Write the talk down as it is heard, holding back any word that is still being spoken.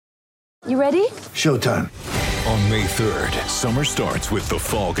You ready? Showtime. On May 3rd, summer starts with The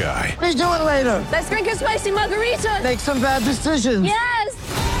Fall Guy. Let's do it later. Let's drink a spicy margarita. Make some bad decisions. Yes!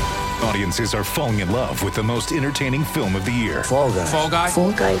 Audiences are falling in love with the most entertaining film of the year. Fall Guy. Fall Guy?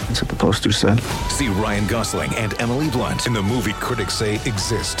 Fall guy. That's what the poster said. See Ryan Gosling and Emily Blunt in the movie critics say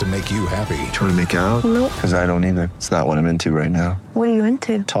exists to make you happy. Trying to make it out? Nope. Because I don't either. It's not what I'm into right now. What are you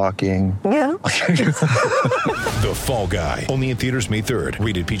into? Talking. Yeah. The Fall Guy. Only in theaters May 3rd.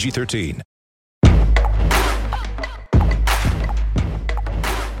 Rated PG-13.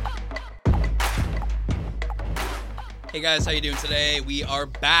 Hey guys, how you doing today? We are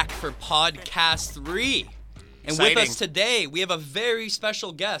back for podcast 3. And Exciting. with us today, we have a very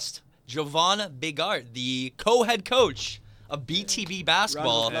special guest, Jovan Bigart, the co-head coach of BTB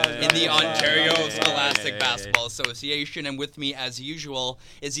basketball in the Ontario Scholastic Basketball Association. And with me, as usual,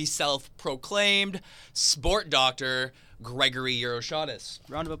 is the self-proclaimed sport doctor, Gregory Euroshotis.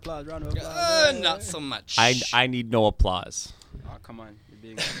 Round of applause, round of applause. Not so much. I need no applause. Oh, come on.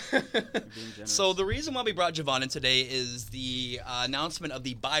 You're being generous. So the reason why we brought Jovan in today is the announcement of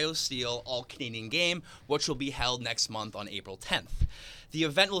the BioSteel All-Canadian Game, which will be held next month on April 10th. The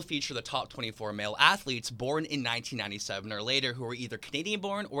event will feature the top 24 male athletes born in 1997 or later who were either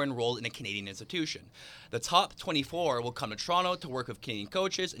Canadian-born or enrolled in a Canadian institution. The top 24 will come to Toronto to work with Canadian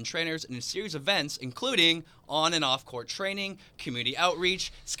coaches and trainers in a series of events, including on and off-court training, community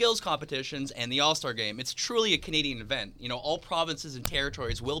outreach, skills competitions, and the All-Star Game. It's truly a Canadian event. You know, all provinces and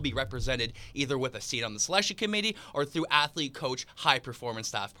territories will be represented either with a seat on the selection committee or through athlete, coach, high-performance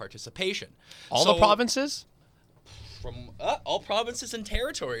staff participation. All the provinces? From all provinces and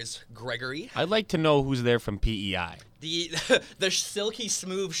territories, Gregory. I'd like to know who's there from PEI. The silky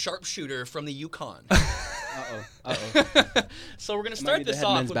smooth sharpshooter from the Yukon. Uh-oh. So we're going to Might start be the this head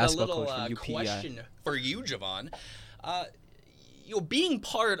off men's with a basketball little coach from UPEI. question for you, Jovan. Being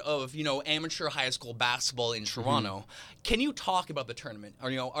part of, amateur high school basketball in Toronto, can you talk about the tournament?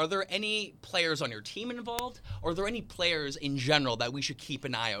 Or, are there any players on your team involved? Or are there any players in general that we should keep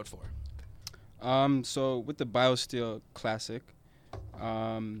an eye out for? So with the BioSteel Classic,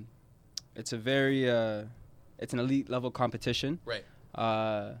 it's a very, it's an elite level competition. Right.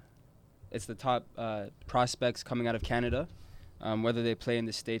 It's the top prospects coming out of Canada, whether they play in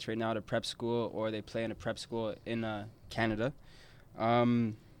the States right now at a prep school or they play in a prep school in Canada. I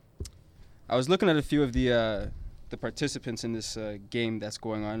was looking at a few of the participants in this game that's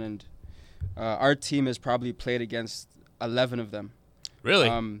going on, and our team has probably played against 11 of them.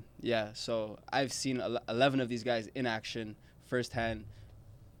 Really? Yeah, so I've seen 11 of these guys in action firsthand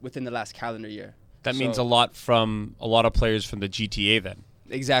within the last calendar year. That means a lot of players from the GTA then.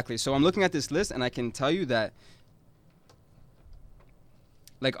 Exactly. So I'm looking at this list, and I can tell you that,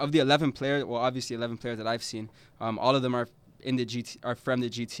 like, of the 11 players, well, obviously 11 players that I've seen, all of them are from the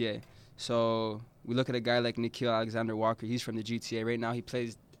GTA. So we look at a guy like Nikhil Alexander Walker. He's from the GTA. Right now he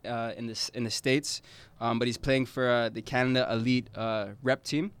plays in the States, but he's playing for the Canada Elite rep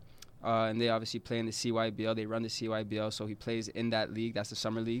team. And they obviously play in the CYBL. They run the CYBL, so he plays in that league. That's the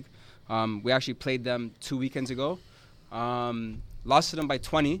summer league. We actually played them 2 weekends ago. Lost to them by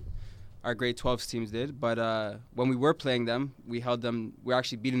 20. Our grade 12s teams did. But when we were playing them, we held them. We're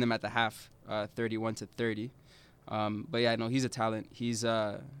actually beating them at the half, 31-30. But yeah, no, he's a talent. He's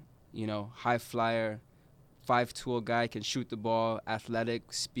high flyer, 5-tool guy, can shoot the ball,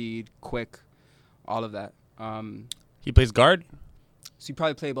 athletic, speed, quick, all of that. He plays guard? So you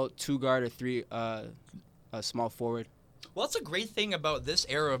probably play about 2 guard or 3 small forward. Well, that's a great thing about this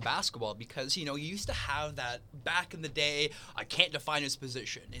era of basketball because, you used to have that back in the day, I can't define his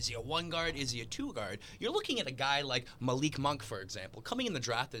position. Is he a 1 guard? Is he a 2 guard? You're looking at a guy like Malik Monk, for example, coming in the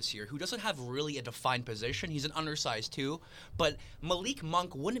draft this year, who doesn't have really a defined position. He's an undersized 2, but Malik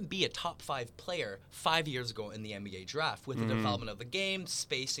Monk wouldn't be a top 5 player 5 years ago in the NBA draft with the development of the game,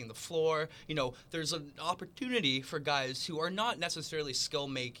 spacing the floor. There's an opportunity for guys who are not necessarily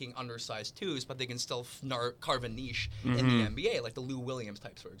skill-making undersized 2s, but they can still carve a niche in the NBA, like the Lou Williams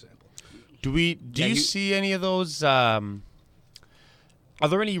types, for example. Do you see any of those? Are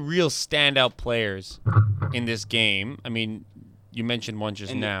there any real standout players in this game? I mean, you mentioned one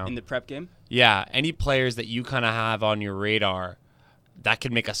just now. In the prep game? Yeah. Any players that you kind of have on your radar that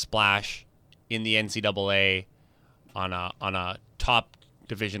could make a splash in the NCAA on a top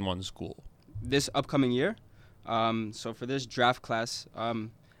Division I school? This upcoming year? So for this draft class,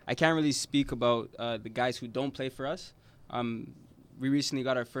 I can't really speak about the guys who don't play for us. We recently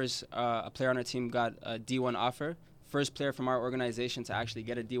got our first, a player on our team got a D1 offer. First player from our organization to actually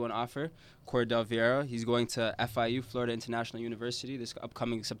get a D1 offer, Cordell Vieira. He's going to FIU, Florida International University, this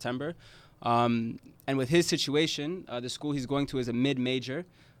upcoming September. And with his situation, the school he's going to is a mid-major.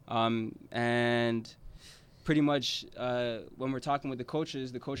 And pretty much when we're talking with the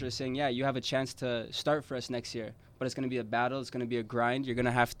coaches are saying, yeah, you have a chance to start for us next year, but it's going to be a battle. It's going to be a grind. You're going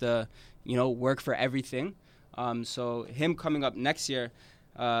to have to, work for everything. So him coming up next year,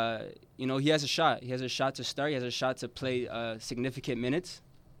 he has a shot. He has a shot to start. He has a shot to play significant minutes.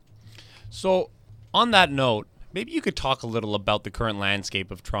 So on that note, maybe you could talk a little about the current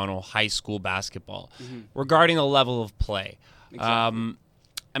landscape of Toronto high school basketball regarding the level of play. Exactly.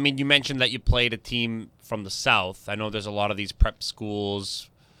 You mentioned that you played a team from the South. I know there's a lot of these prep schools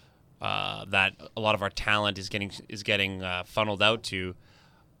that a lot of our talent is getting funneled out to.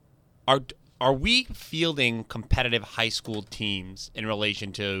 Are we fielding competitive high school teams in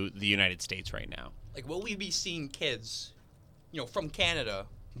relation to the United States right now? Like, will we be seeing kids, from Canada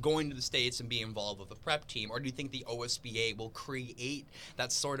going to the States and being involved with the prep team? Or do you think the OSBA will create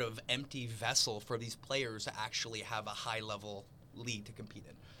that sort of empty vessel for these players to actually have a high-level league to compete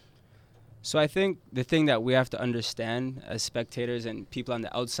in? So I think the thing that we have to understand as spectators and people on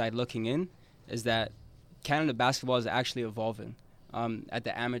the outside looking in is that Canada basketball is actually evolving at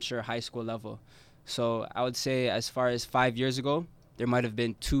the amateur high school level. So I would say as far as 5 years ago, there might have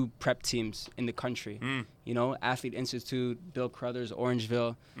been 2 prep teams in the country. Athlete Institute, Bill Crothers,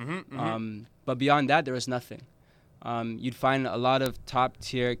 Orangeville. But beyond that, there was nothing. You'd find a lot of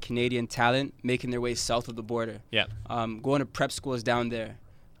top-tier Canadian talent making their way south of the border. Yeah. Going to prep schools down there.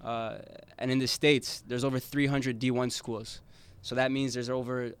 And in the States, there's over 300 D1 schools. So that means there's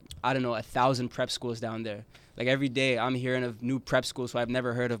over, 1,000 prep schools down there. Like every day, I'm hearing of new prep schools who I've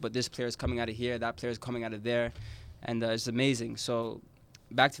never heard of, but this player is coming out of here, that player is coming out of there. And it's amazing. So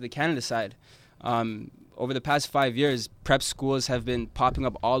back to the Canada side. Over the past 5 years, prep schools have been popping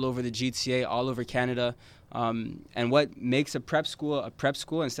up all over the GTA, all over Canada. And what makes a prep school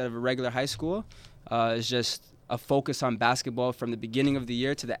instead of a regular high school is just a focus on basketball from the beginning of the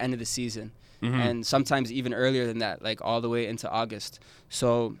year to the end of the season. And sometimes even earlier than that, like all the way into August.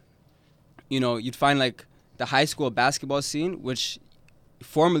 So, you'd find like the high school basketball scene, which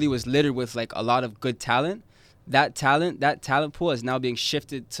formerly was littered with like a lot of good talent. That talent pool is now being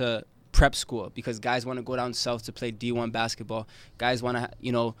shifted to prep school because guys want to go down south to play D1 basketball. Guys want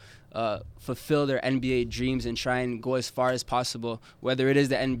to, fulfill their NBA dreams and try and go as far as possible, whether it is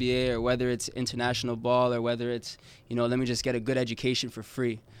the NBA or whether it's international ball or whether it's, let me just get a good education for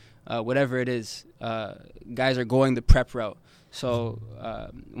free. Whatever it is, guys are going the prep route. So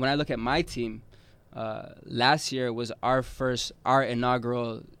when I look at my team, last year was our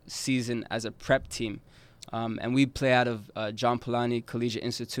inaugural season as a prep team. And we play out of John Polanyi Collegiate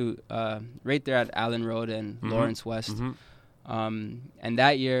Institute, right there at Allen Road and Lawrence West. And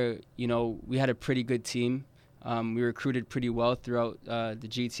that year, we had a pretty good team. We recruited pretty well throughout the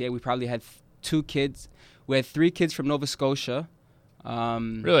GTA. We probably had 2 kids. We had 3 kids from Nova Scotia.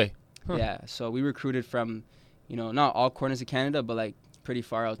 Really? Huh. Yeah. So we recruited from, not all corners of Canada, but like pretty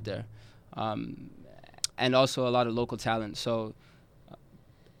far out there. And also a lot of local talent. So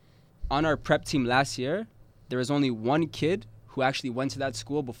on our prep team last year, there was only 1 kid who actually went to that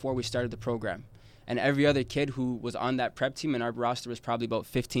school before we started the program. And every other kid who was on that prep team, and our roster was probably about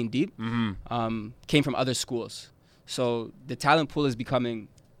 15 deep, came from other schools. So the talent pool is becoming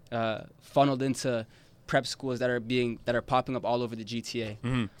funneled into prep schools that are popping up all over the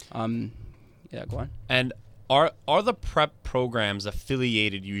GTA. Yeah, go on. And are the prep programs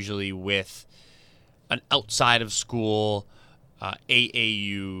affiliated usually with an outside of school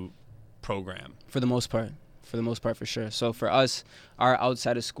AAU program? For the most part, for sure. So for us, our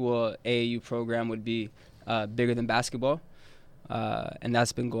outside of school AAU program would be bigger than basketball. And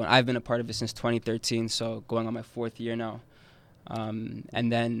that's been going, I've been a part of it since 2013, so going on my 4th year now.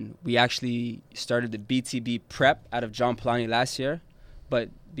 And then we actually started the BTB prep out of John Polanyi last year. But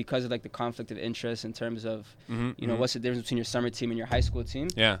because of like the conflict of interest in terms of, what's the difference between your summer team and your high school team?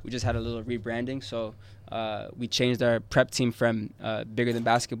 Yeah. We just had a little rebranding. So we changed our prep team from bigger than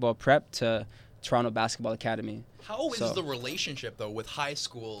basketball prep to Toronto Basketball Academy. How is the relationship, though, with high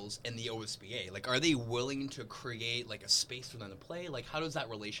schools and the OSBA? Like, are they willing to create, like, a space for them to play? Like, how does that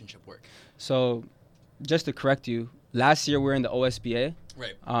relationship work? So, just to correct you, last year we were in the OSBA.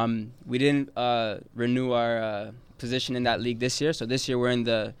 Right. We didn't renew our position in that league this year. So, this year we're in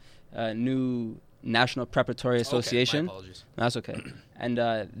the new National Preparatory Association. Okay, my apologies. That's okay. And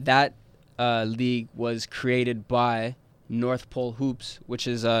that league was created by North Pole Hoops, which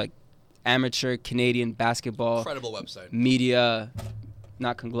is a amateur Canadian basketball Incredible website. Media,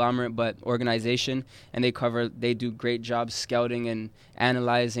 not conglomerate, but organization. And they do great jobs scouting and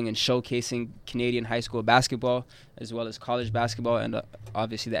analyzing and showcasing Canadian high school basketball, as well as college basketball and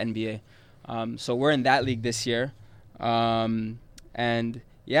obviously the NBA. So we're in that league this year. And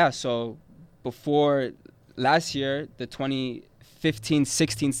Yeah, so before last year, the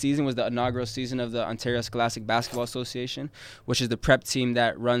 2015-16 season was the inaugural season of the Ontario Scholastic Basketball Association, which is the prep team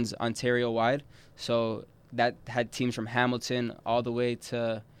that runs Ontario-wide. So that had teams from Hamilton all the way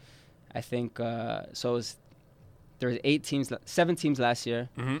to, I think, there was 7 teams last year.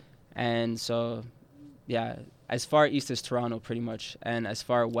 Mm-hmm. And so, yeah, as far east as Toronto pretty much, and as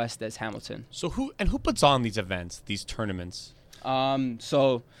far west as Hamilton. So who puts on these events, these tournaments?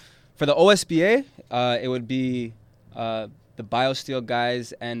 So for the OSBA, it would be the BioSteel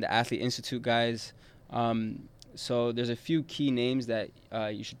guys and the Athlete Institute guys. So there's a few key names that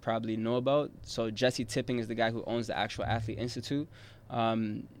you should probably know about. So Jesse Tipping is the guy who owns the actual Athlete Institute.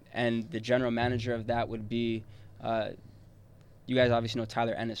 And the general manager of that would be, you guys obviously know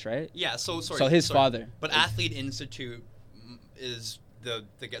Tyler Ennis, right? Yeah, so his father. But Athlete Institute is the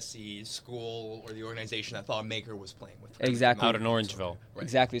school or the organization that Thonmaker was playing with. Exactly. Out in Orangeville. Right.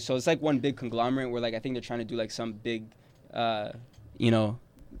 Exactly. So it's like one big conglomerate where, like, I think they're trying to do like some big,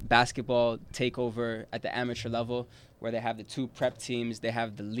 basketball takeover at the amateur level, where they have the 2 prep teams, they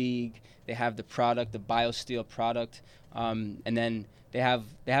have the league, they have the product, the BioSteel product, and then they have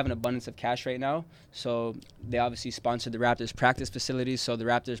an abundance of cash right now. So they obviously sponsor the Raptors practice facilities. So the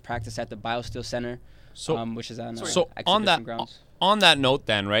Raptors practice at the BioSteel Center, which is on exhibition grounds. On that note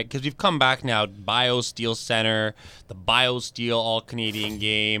then, right, because we've come back now, BioSteel Center, the BioSteel All-Canadian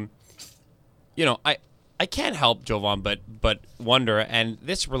Game. I can't help, Jovan, but wonder, and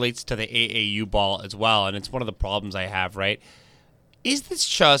this relates to the AAU ball as well, and it's one of the problems I have, right? Is this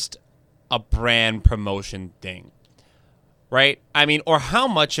just a brand promotion thing, right? I mean, or how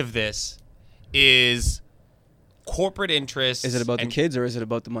much of this is corporate interests? Is it about the kids or is it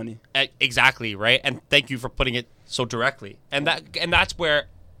about the money? Exactly, right? And thank you for putting it so directly. And that's where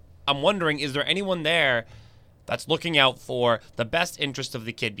I'm wondering, is there anyone there that's looking out for the best interest of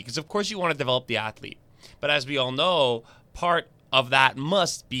the kid? Because, of course, you want to develop the athlete. But as we all know, part of that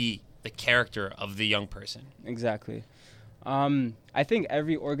must be the character of the young person. Exactly. I think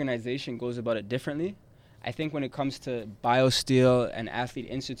every organization goes about it differently. I think when it comes to BioSteel and Athlete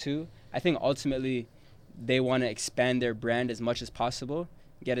Institute, I think ultimately they want to expand their brand as much as possible,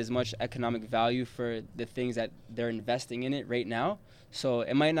 get as much economic value for the things that they're investing in it right now. So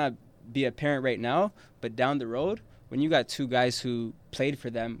it might not be apparent right now, but down the road, when you got 2 guys who played for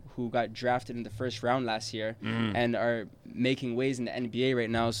them, who got drafted in the first round last year and are making waves in the NBA right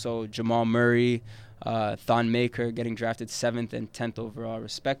now, so Jamal Murray, Thonmaker getting drafted 7th and 10th overall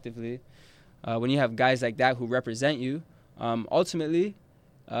respectively. When you have guys like that who represent you, ultimately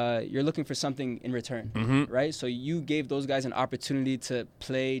you're looking for something in return, right? So you gave those guys an opportunity to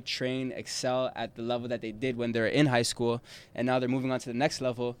play, train, excel at the level that they did when they were in high school, and now they're moving on to the next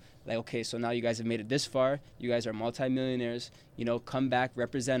level. Like, okay, so now you guys have made it this far. You guys are multimillionaires. Come back,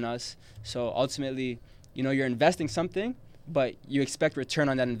 represent us. So ultimately, you're investing something, but you expect return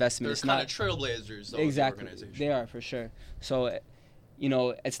on that investment. They're it's kind not of trailblazers, though. exactly. The organization. They are for sure. So,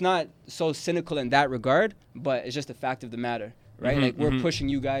 it's not so cynical in that regard, but it's just a fact of the matter. Right, like we're pushing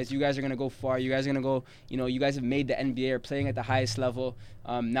you guys. You guys are gonna go far. You guys are gonna go. You guys have made the NBA, are playing at the highest level.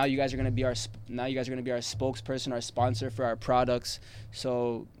 Now you guys are gonna be our. Now you guys are gonna be our spokesperson, our sponsor for our products.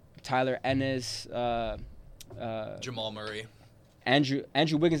 So Tyler Ennis, Jamal Murray, Andrew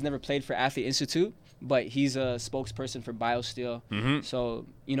Wiggins never played for Athlete Institute, but he's a spokesperson for BioSteel. So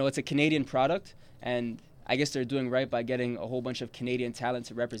it's a Canadian product, and I guess they're doing right by getting a whole bunch of Canadian talent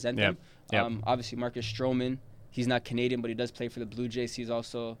to represent them. Obviously Marcus Stroman. He's not Canadian, but he does play for the Blue Jays. He's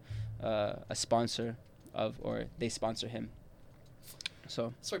also a sponsor or they sponsor him.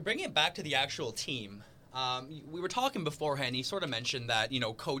 So bringing it back to the actual team, we were talking beforehand. You sort of mentioned that,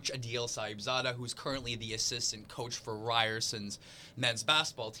 Coach Adil Saibzada, who's currently the assistant coach for Ryerson's men's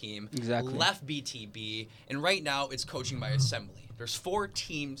basketball team, left BTB, and right now it's coaching by assembly. There's 4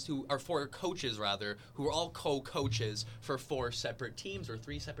 coaches who are all co-coaches for 4 separate teams, or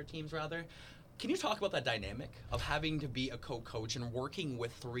 3 separate teams rather. Can you talk about that dynamic of having to be a co-coach and working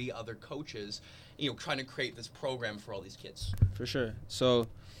with 3 other coaches, trying to create this program for all these kids? For sure. So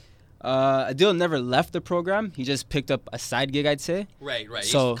Adil never left the program. He just picked up a side gig, I'd say. Right.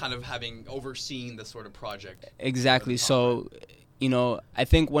 So, he's kind of overseeing the sort of project. Exactly. So, I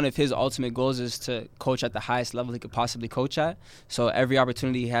think one of his ultimate goals is to coach at the highest level he could possibly coach at. So every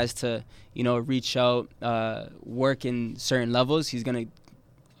opportunity he has to, reach out, work in certain levels, he's going to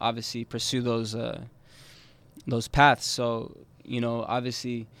obviously pursue those paths. So,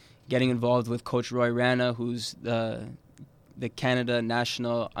 obviously getting involved with Coach Roy Rana, who's the Canada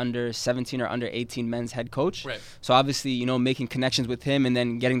national under 17 or under 18 men's head coach. Right. So obviously, making connections with him and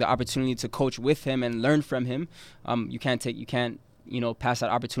then getting the opportunity to coach with him and learn from him. You can't pass that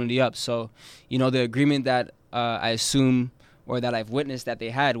opportunity up. So, the agreement that I assume or that I've witnessed that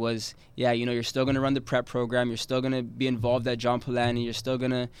they had was, you're still going to run the prep program. You're still going to be involved at John Polanyi. You're still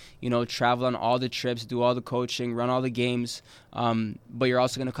going to, travel on all the trips, do all the coaching, run all the games. But you're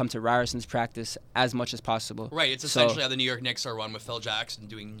also going to come to Ryerson's practice as much as possible. Right. It's essentially how the New York Knicks are run with Phil Jackson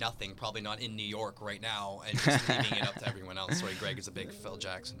doing nothing, probably not in New York right now, and just leaving it up to everyone else. Sorry, Greg is a big Phil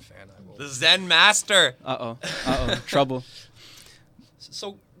Jackson fan. The Zen Master. Trouble.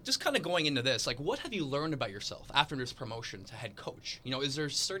 So just kind of going into this, like, what have you learned about yourself after this promotion to head coach? Is there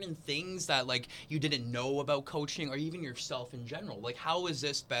certain things that, like, you didn't know about coaching or even yourself in general? Like, how has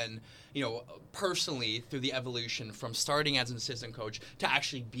this been, personally through the evolution from starting as an assistant coach to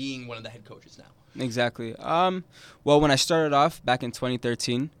actually being one of the head coaches now? Exactly. Well, when I started off back in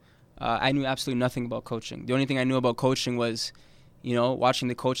 2013, I knew absolutely nothing about coaching. The only thing I knew about coaching was, watching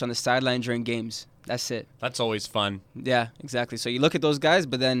the coach on the sideline during games. That's it. That's always fun. Yeah, exactly. So you look at those guys,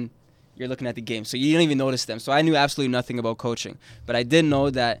 but then you're looking at the game. So you don't even notice them. So I knew absolutely nothing about coaching. But I did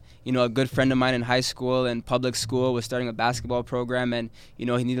know that, a good friend of mine in high school and public school was starting a basketball program, and, he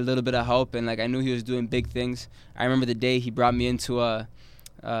needed a little bit of help. And, I knew he was doing big things. I remember the day he brought me into it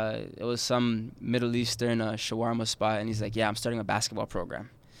was some Middle Eastern shawarma spot, and he's like, I'm starting a basketball program.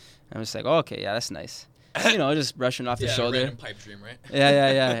 And I was like, oh, okay, yeah, that's nice. Just brushing off the shoulder. Random pipe dream, right?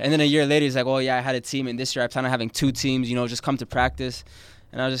 Yeah. And then a year later, he's like, I had a team, and this year I plan on having 2 teams, just come to practice.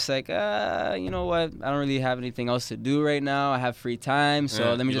 And I was just like, you know what? I don't really have anything else to do right now. I have free time,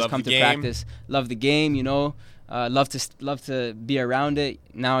 so let me just come to practice. Love the game, love to be around it.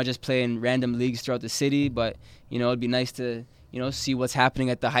 Now I just play in random leagues throughout the city, but, it'd be nice to, see what's happening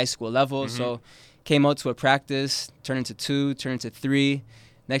at the high school level. Mm-hmm. So came out to a practice, turned into 2, turned into 3.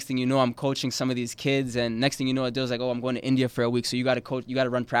 Next thing you know, I'm coaching some of these kids, and next thing you know, Adil's like, I'm going to India for a week, so you got to coach, you got to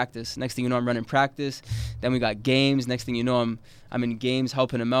run practice. Next thing you know, I'm running practice. Then we got games. Next thing you know, I'm in games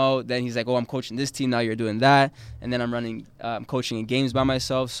helping him out. Then he's like, I'm coaching this team, now you're doing that. And then I'm coaching in games by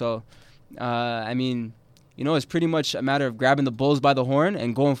myself. So, it's pretty much a matter of grabbing the bulls by the horn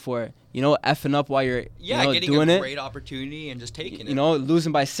and going for it. Effing up while you're getting doing it. A great opportunity and just taking it.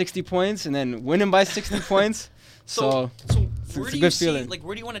 Losing by 60 points and then winning by 60 points. So where it's do a you good see, feeling.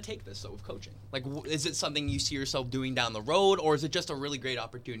 where do you want to take this, though, with coaching? Like, is it something you see yourself doing down the road, or is it just a really great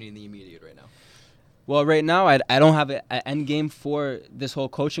opportunity in the immediate right now? Well, right now, I don't have an end game for this whole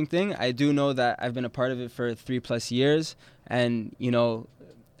coaching thing. I do know that I've been a part of it for 3+ years. And,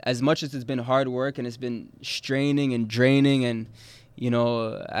 as much as it's been hard work and it's been straining and draining, and,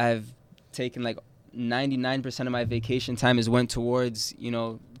 I've taken 99% of my vacation time has went towards,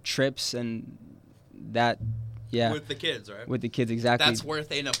 trips and that. Yeah. With the kids, right? With the kids, exactly. That's worth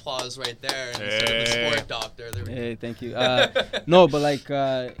an applause right there instead of the sport doctor. Hey, thank you. No, but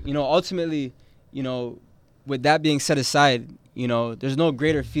ultimately, with that being set aside, there's no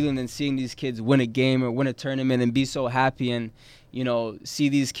greater feeling than seeing these kids win a game or win a tournament and be so happy and, see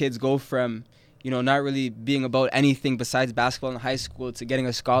these kids go from, not really being about anything besides basketball in high school to getting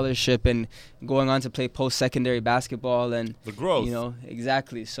a scholarship and going on to play post-secondary basketball and the growth.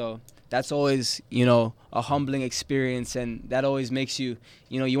 Exactly. So that's always, a humbling experience, and that always makes you,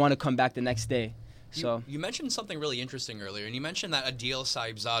 you want to come back the next day. So you mentioned something really interesting earlier, and you mentioned that Adil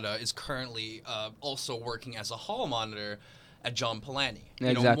Saibzada is currently also working as a hall monitor at John Polanyi.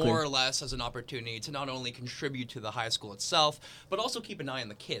 Exactly. More or less as an opportunity to not only contribute to the high school itself, but also keep an eye on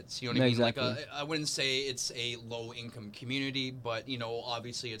the kids. You know what I mean? Exactly. Like, I wouldn't say it's a low-income community, but,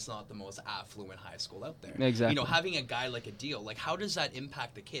 obviously it's not the most affluent high school out there. Exactly. Having a guy like Adil, how does that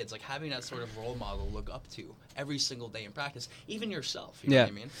impact the kids? Like, having that sort of role model to look up to every single day in practice, even yourself, you know what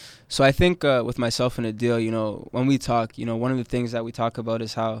I mean? So I think with myself and Adil, when we talk, one of the things that we talk about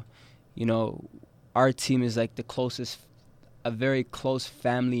is how, our team is like the closest, a very close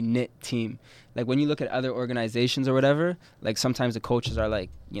family knit team. Like when you look at other organizations or whatever, like sometimes the coaches are like,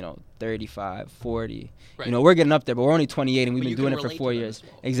 35, 40. Right. We're getting up there, but we're only 28 and we've But been you doing can it for relate 4 to them years. as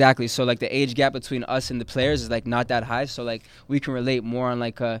well. Exactly. So like the age gap between us and the players is like not that high. So like we can relate more on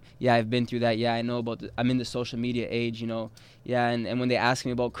like, I've been through that. Yeah, I know about I'm in the social media age, Yeah, and when they ask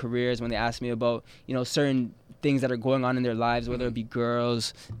me about careers, when they ask me about, certain things that are going on in their lives, whether it be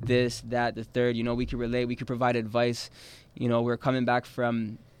girls, this, that, the third, we can relate, we can provide advice. We're coming back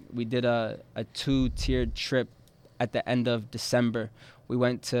from, we did a 2-tiered trip at the end of December. We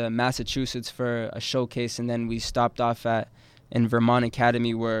went to Massachusetts for a showcase, and then we stopped off in Vermont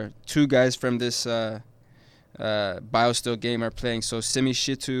Academy where 2 guys from this BioSteel game are playing. So Simi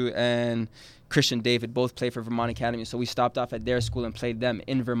Shitu and Christian David both play for Vermont Academy. So we stopped off at their school and played them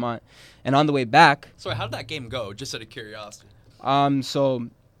in Vermont. And on the way back... So how did that game go, just out of curiosity? So...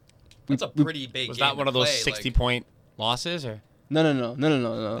 That's a pretty big game. Was that one of those play, 60-point losses? Or No.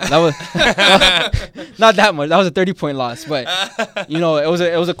 That was not that much. That was a 30-point loss, but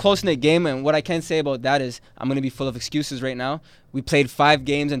it was a close-knit game. And what I can say about that is I'm gonna be full of excuses right now. We played 5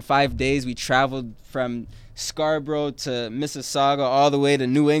 games in 5 days. We traveled from Scarborough to Mississauga all the way to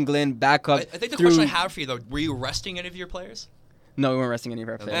New England, back up. I think the through... question I have for you though: were you resting any of your players? No, we weren't resting any of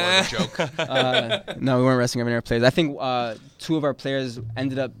our players. More of a joke. No, we weren't resting any of our players. I think 2 of our players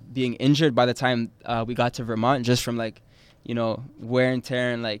ended up being injured by the time we got to Vermont, just from wear and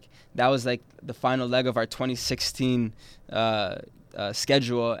tear, and that was the final leg of our 2016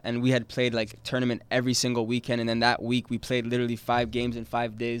 schedule, and we had played tournament every single weekend, and then that week we played literally 5 games in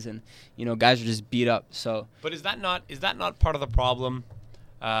 5 days, and guys were just beat up. So, but is that not part of the problem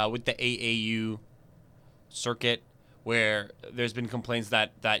with the AAU circuit, where there's been complaints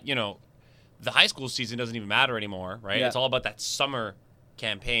that the high school season doesn't even matter anymore, right? Yeah. It's all about that summer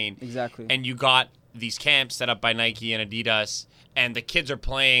campaign. Exactly. And you got these camps set up by Nike and Adidas, and the kids are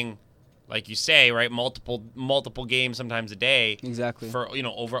playing, like you say, right, multiple games, sometimes a day. Exactly. For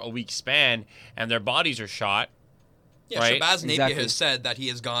over a week span, and their bodies are shot. Yeah, right? Shabazz Napier Exactly. has said that he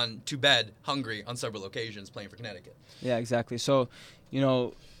has gone to bed hungry on several occasions playing for Connecticut. Yeah, exactly. So,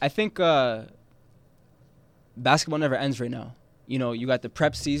 I think basketball never ends right now. You got the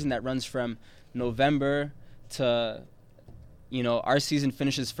prep season that runs from November to, our season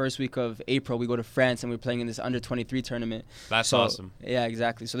finishes first week of April. We go to France and we're playing in this under-23 tournament. That's awesome. Yeah,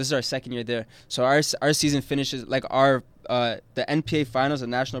 exactly. So this is our second year there. So our season finishes the NPA Finals, the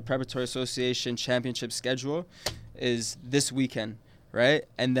National Preparatory Association Championship schedule, is this weekend, right?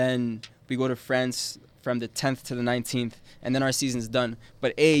 And then we go to France from the 10th to the 19th, and then our season's done.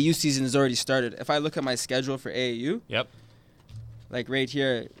 But AAU season has already started. If I look at my schedule for AAU, Yep. right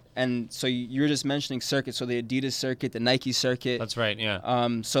here, and so you were just mentioning circuits, so the Adidas circuit, the Nike circuit. That's right. Yeah.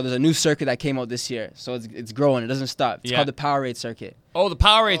 So there's a new circuit that came out this year, so it's growing. It doesn't stop. It's Yeah. called the Powerade circuit. Oh, the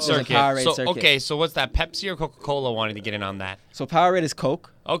Powerade the circuit. Powerade circuit. Okay, so what's that? Pepsi or Coca-Cola wanting to get in on that? So Powerade is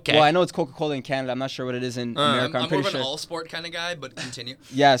Coke. Okay. Well, I know it's Coca-Cola in Canada. I'm not sure what it is in America. I'm I'm more pretty of an sure. all-sport kind of guy, but continue.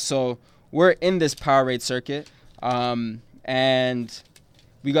 Yeah, so we're in this Powerade circuit, and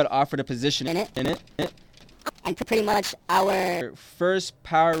we got offered a position in it. And pretty much our First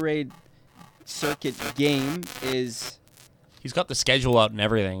Powerade circuit game is He's got the schedule out and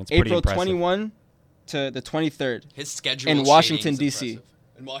everything. It's pretty April impressive. 21 to the 23rd. His schedule In shading Washington, is D.C. impressive.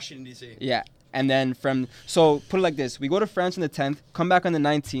 In Washington, D.C. Yeah. And then so put it like this. We go to France on the 10th, come back on the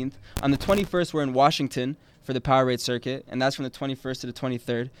 19th. On the 21st, we're in Washington for the Powerade circuit, and that's from the 21st to the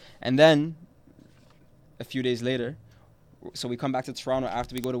 23rd. And then a few days later, so we come back to Toronto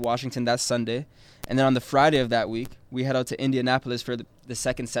after we go to Washington that Sunday. And then on the Friday of that week, we head out to Indianapolis for the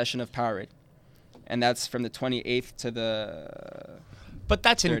second session of Powerade. And that's from the 28th to the... But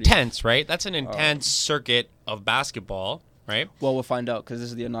that's 30. intense, right? That's an intense circuit of basketball, right? Well, we'll find out because this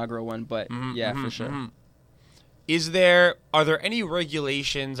is the inaugural one. But yeah, for sure. Are there any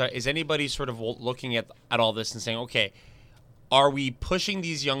regulations? Is anybody sort of looking at all this and saying, okay, are we pushing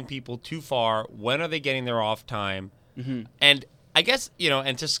these young people too far? When are they getting their off time? Mm-hmm. And I guess,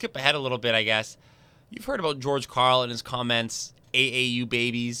 and to skip ahead a little bit, I guess, you've heard about George Karl and his comments, AAU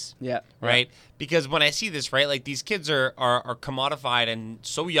babies. Yeah. Right? Because when I see this, right, like these kids are commodified and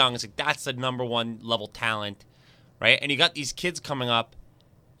so young, it's like that's the number one level talent, right? And you got these kids coming up,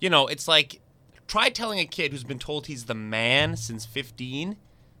 it's like try telling a kid who's been told he's the man since 15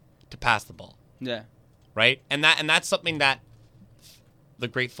 to pass the ball, Yeah. right? And that's something that the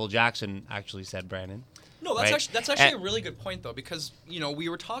great Phil Jackson actually said, Brandon. No, Right. that's actually a really good point though, because we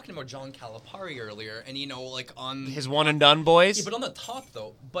were talking about John Calipari earlier, and on His one and done boys. Yeah, but on the top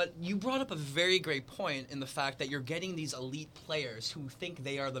though, but you brought up a very great point in the fact that you're getting these elite players who think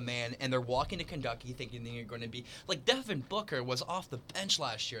they are the man, and they're walking to Kentucky thinking they're going to be like Devin Booker was off the bench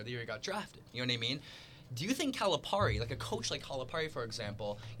last year, the year he got drafted. You know what I mean? Do you think Calipari, like a coach like Calipari, for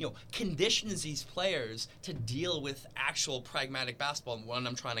example, conditions these players to deal with actual pragmatic basketball? And what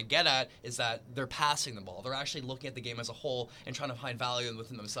I'm trying to get at is that they're passing the ball. They're actually looking at the game as a whole and trying to find value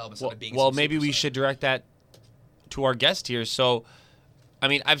within themselves instead of being Well, some maybe we superstar. should direct that to our guest here. So, I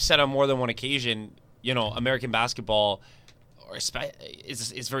mean, I've said on more than one occasion, American basketball is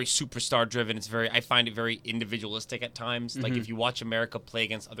very superstar driven. I find it very individualistic at times. Like if you watch America play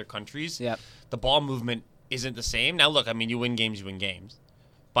against other countries, Yep. the ball movement isn't the same. Now, look, I mean, you win games.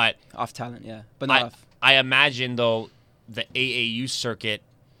 But Off talent, yeah. But not off. I imagine, though, the AAU circuit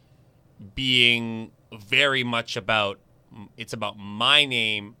being very much about my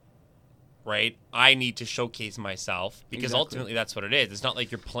name, right? I need to showcase myself because Exactly. ultimately that's what it is. It's not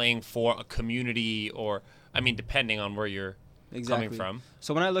like you're playing for a community depending on where you're coming from.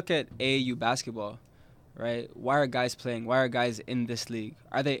 So when I look at AAU basketball, right? Why are guys playing? Why are guys in this league?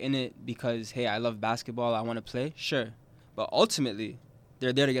 Are they in it because, hey, I love basketball, I want to play? Sure. But ultimately,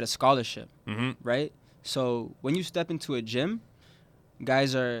 they're there to get a scholarship, right? So when you step into a gym,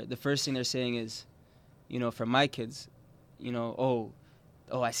 guys are, the first thing they're saying is, you know, for my kids, you know, oh,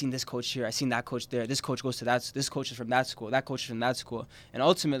 I seen this coach here, I seen that coach there, this coach goes to that, this coach is from that school, that coach is from that school. And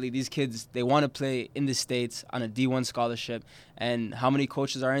ultimately, these kids, they want to play in the States on a D1 scholarship, and how many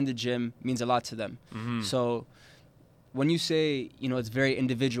coaches are in the gym means a lot to them. So when you say, you know, it's very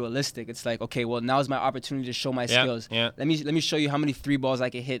individualistic, it's like, okay, well, now's my opportunity to show my skills. Let me show you how many 3 balls I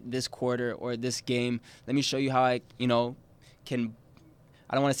can hit this quarter or this game. Let me show you how I, you know, can,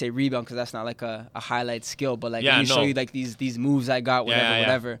 I don't want to say rebound because that's not like a highlight skill, but like let me show you like these moves I got,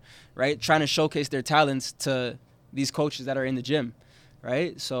 whatever, right? Trying to showcase their talents to these coaches that are in the gym,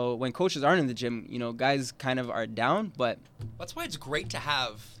 right? So when coaches aren't in the gym, you know, guys kind of are down, but that's why it's great to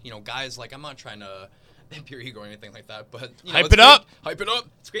have, you know, guys like, I'm not trying to imp your ego or anything like that, but you know, hype it up.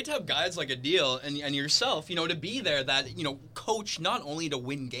 It's great to have guys like Adil and yourself, you know, to be there that, you know, coach not only to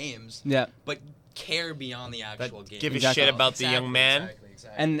win games, but care beyond the actual game. Give a shit about the young man.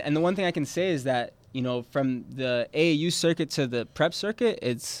 Exactly. And the one thing I can say is that, you know, from the AAU circuit to the prep circuit,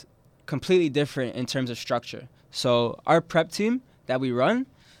 it's completely different in terms of structure. So our prep team that we run,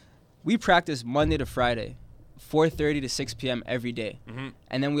 we practice Monday to Friday, 4:30 to 6 p.m. every day.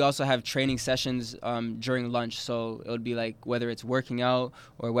 And then we also have training sessions during lunch. So it would be like whether it's working out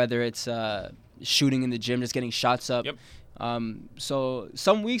or whether it's shooting in the gym, just getting shots up. So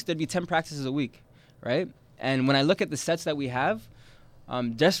some weeks there'd be 10 practices a week, right? And when I look at the sets that we have,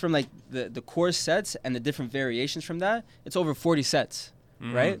 just from like the core sets and the different variations from that, it's over 40 sets,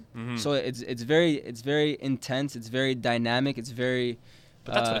 right? So it's very intense, it's very dynamic, it's very.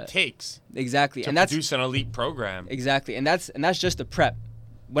 But that's what it takes. Exactly, to produce an elite program. Exactly, and that's just the prep.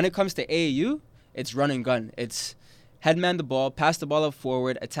 When it comes to AAU, it's run and gun. It's headman the ball, pass the ball up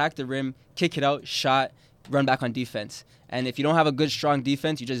forward, attack the rim, kick it out, shot, run back on defense. And if you don't have a good, strong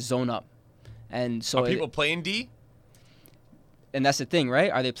defense, you just zone up. And so are people playing D? And that's the thing,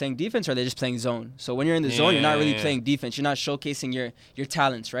 right? Are they playing defense or are they just playing zone? So when you're in the zone, you're not really playing defense. You're not showcasing your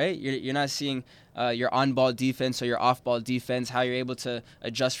talents, right? You're not seeing your on-ball defense or your off-ball defense, how you're able to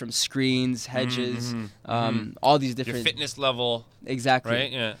adjust from screens, hedges, all these different... Your fitness level. Exactly.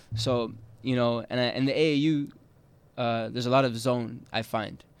 Right, yeah. So, you know, and in the AAU, there's a lot of zone, I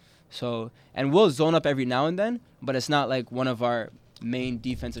find. So, and we'll zone up every now and then, but it's not like one of our main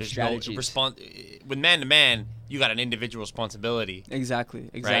defensive strategies. With man-to-man, you got an individual responsibility. Exactly.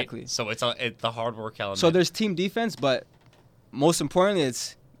 Right? So it's the hard work element. So there's team defense, but most importantly,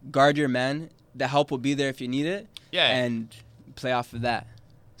 it's guard your man. The help will be there if you need it. Yeah. And play off of that.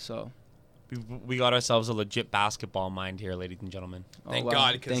 So we got ourselves a legit basketball mind here, ladies and gentlemen. Thank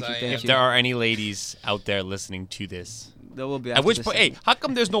God, because if there are any ladies out there listening to this, there will be. At which point, hey, how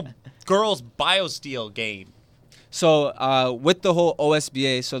come there's no girls BioSteel game? So with the whole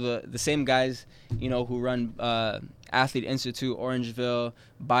OSBA, so the same guys, you know, who run Athlete Institute, Orangeville,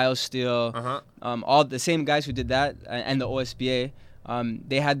 BioSteel, all the same guys who did that, and the OSBA,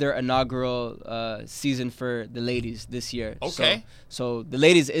 they had their inaugural season for the ladies this year. Okay. So the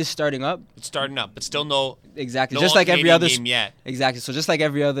ladies is starting up. It's starting up, but still no. Exactly. No just like every other game yet. Exactly. So just like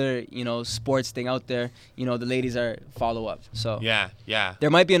every other, you know, sports thing out there, you know, the ladies are follow up. So yeah. There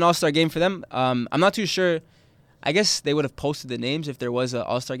might be an all-star game for them. I'm not too sure. I guess they would have posted the names if there was an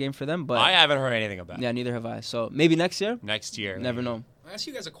all-star game for them, but I haven't heard anything about it. Yeah, neither have I. So maybe next year. Never know. I'll ask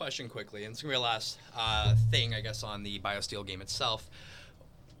you guys a question quickly, and it's going to be our last thing, I guess, on the BioSteel game itself.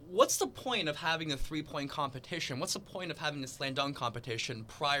 What's the point of having a three-point competition? What's the point of having a slam dunk competition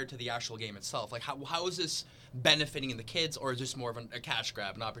prior to the actual game itself? Like, how is this benefiting the kids, or is this more of a cash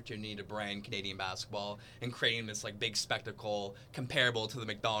grab, an opportunity to brand Canadian basketball and creating this like big spectacle comparable to the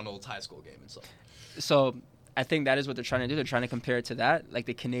McDonald's high school game itself? So I think that is what they're trying to do. They're trying to compare it to that, like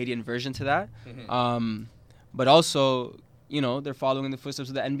the Canadian version to that. But also, you know, they're following the footsteps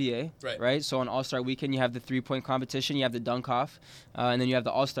of the NBA, right? So on All-Star Weekend, you have the three-point competition, you have the dunk-off, and then you have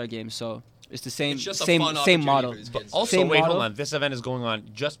the All-Star game. So it's the same model. But also, hold on. This event is going on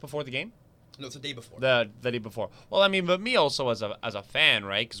just before the game? No, it's the day before. The day before. Well, I mean, but me also as a fan,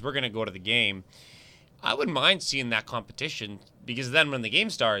 right? Because we're going to go to the game. I wouldn't mind seeing that competition because then when the game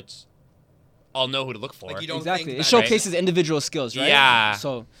starts, I'll know who to look for. Like you don't exactly. Think it showcases individual skills, right? Yeah.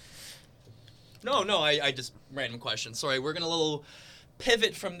 So. No, I just random question. Sorry, we're gonna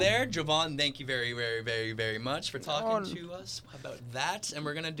pivot from there. Jovan, thank you very, very, very, very much for talking to us about that. And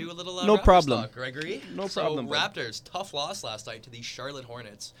we're going to do a little No Raptors problem. talk. Gregory? No problem, So, bud. Raptors, tough loss last night to the Charlotte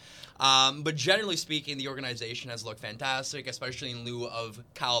Hornets. But generally speaking, the organization has looked fantastic, especially in lieu of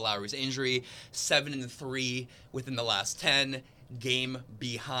Kyle Lowry's injury. 7-3 within the last 10. Game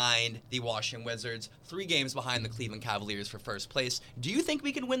behind the Washington Wizards. 3 games behind the Cleveland Cavaliers for first place. Do you think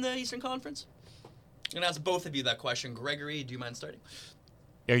we can win the Eastern Conference? I'm going to ask both of you that question. Gregory, do you mind starting?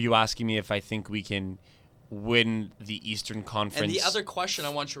 Are you asking me if I think we can win the Eastern Conference? And the other question I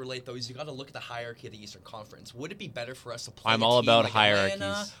want you to relate, though, is you got to look at the hierarchy of the Eastern Conference. Would it be better for us to play I'm a all team about like hierarchies.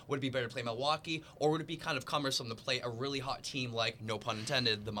 Atlanta? Would it be better to play Milwaukee? Or would it be kind of cumbersome to play a really hot team like, no pun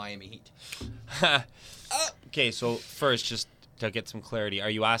intended, the Miami Heat? Okay, so first, just to get some clarity, are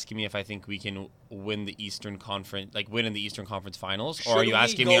you asking me if I think we can win the Eastern Conference, like win in the Eastern Conference Finals, or are you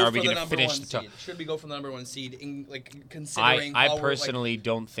asking me are we going to finish the top? Should we go for the number 1 seed? Considering I how we're, personally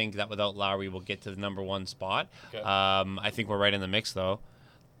don't think that without Lowry we'll get to the number 1 spot. Okay. I think we're right in the mix though.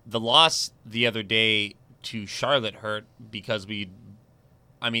 The loss the other day to Charlotte hurt because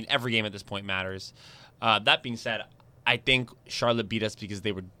every game at this point matters. That being said, I think Charlotte beat us because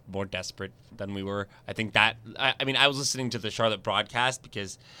they were more desperate than we were. I think that I was listening to the Charlotte broadcast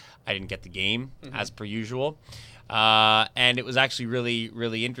because I didn't get the game as per usual. And it was actually really,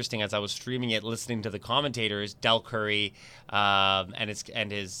 really interesting as I was streaming it, listening to the commentators, Del Curry and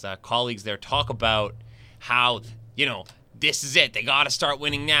his colleagues there talk about how, this is it. They got to start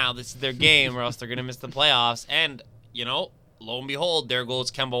winning now. This is their game or else they're going to miss the playoffs. And, lo and behold, there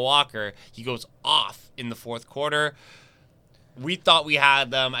goes Kemba Walker. He goes off in the fourth quarter. We thought we had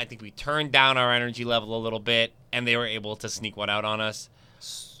them. I think we turned down our energy level a little bit, and they were able to sneak one out on us.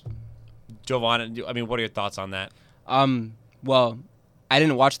 Jovan, what are your thoughts on that? Well, I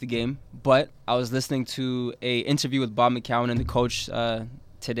didn't watch the game, but I was listening to a interview with Bob McCown and the coach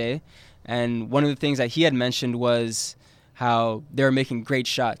today, and one of the things that he had mentioned was how they were making great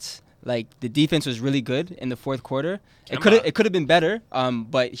shots. Like, the defense was really good in the fourth quarter. Kemba. It could have been better,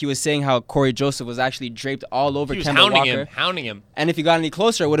 but he was saying how Corey Joseph was actually draped all over He was Kemba Walker. hounding him. And if he got any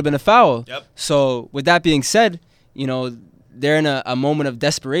closer, it would have been a foul. Yep. So with that being said, they're in a moment of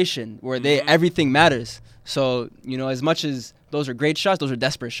desperation where everything matters. So, as much as those are great shots, those are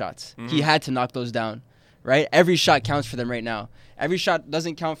desperate shots. He had to knock those down, right? Every shot counts for them right now. Every shot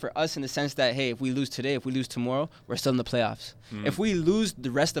doesn't count for us in the sense that, hey, if we lose today, if we lose tomorrow, we're still in the playoffs. If we lose the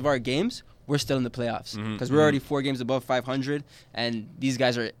rest of our games, we're still in the playoffs because we're already 4 games above 500, and these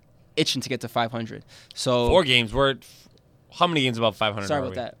guys are itching to get to 500. So 4 games. How many games above 500? Sorry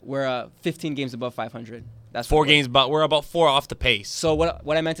about that. We're 15 games above 500. That's 4 games, but we're about 4 off the pace. So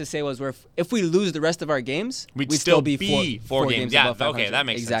what I meant to say was, if we lose the rest of our games, we'd still be 4 games yeah, above 500. okay, that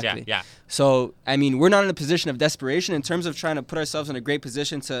makes exactly. sense. Yeah. So we're not in a position of desperation in terms of trying to put ourselves in a great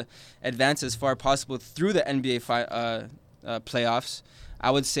position to advance as far as possible through the NBA playoffs.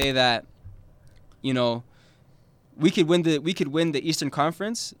 I would say that, we could win the Eastern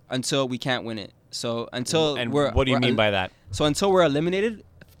Conference until we can't win it. So until what do you mean by that? So until we're eliminated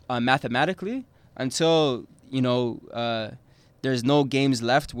mathematically, until there's no games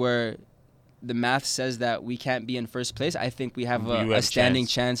left where the math says that we can't be in first place, I think we have a standing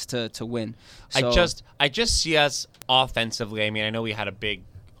chance to win. So I just see us offensively. I know we had a big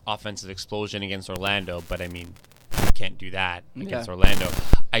offensive explosion against Orlando, but we can't do that against Orlando.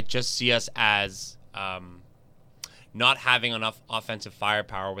 I just see us as not having enough offensive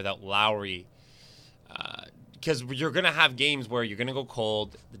firepower without Lowry. Because you're going to have games where you're going to go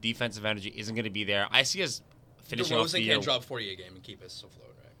cold, the defensive energy isn't going to be there. I see us finishing off the year. DeRozan can't drop 40 a game and keep us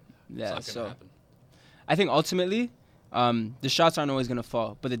afloat, right? Yeah, it's not going to happen. I think ultimately, the shots aren't always going to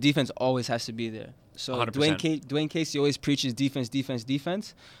fall, but the defense always has to be there. So 100%. Dwayne Casey always preaches defense.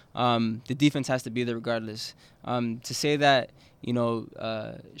 The defense has to be there regardless. To say that,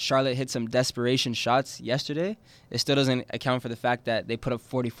 Charlotte hit some desperation shots yesterday, it still doesn't account for the fact that they put up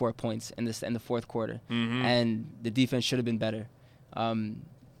 44 points in the fourth quarter, and the defense should have been better.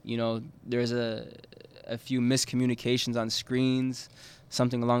 There's a few miscommunications on screens,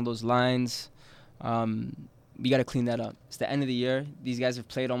 something along those lines. We got to clean that up. It's the end of the year. These guys have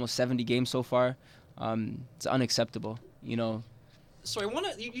played almost 70 games so far. It's unacceptable, So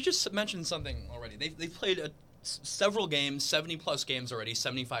you just mentioned something already. They've played several games, 70-plus games already,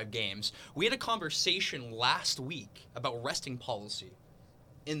 75 games. We had a conversation last week about resting policy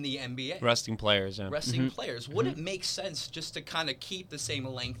in the NBA. Resting players, yeah. Resting players. Would it make sense just to kind of keep the same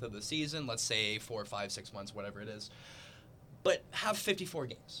length of the season, let's say 4, 5, 6 months, whatever it is, but have 54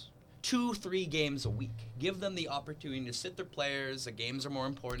 games? 2-3 games a week. Give them the opportunity to sit their players. The games are more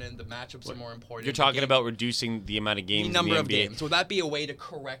important. The matchups are more important. You're talking about reducing the amount of games. the number in the of NBA. games. Would that be a way to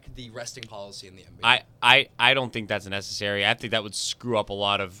correct the resting policy in the NBA? I don't think that's necessary. I think that would screw up a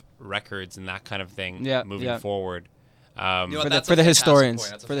lot of records and that kind of thing moving forward. You know what, For that's the a fantastic historians.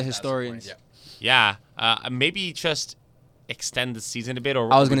 point. That's a For the fantastic historians. point, yeah. Maybe just extend the season a bit,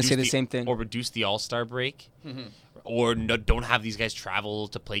 or I was gonna reduce say the same thing. or reduce the All-Star break, or don't have these guys travel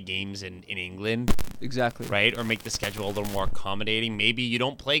to play games in England, Exactly. right? Or make the schedule a little more accommodating. Maybe you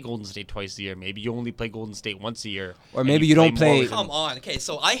don't play Golden State twice a year. Maybe you only play Golden State once a year. Or and maybe you don't more play- with them. Come on. Okay,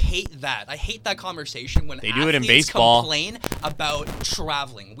 so I hate that. I hate that conversation when They do it in athletes baseball. complain about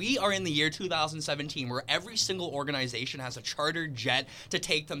traveling. We are in the year 2017 where every single organization has a chartered jet to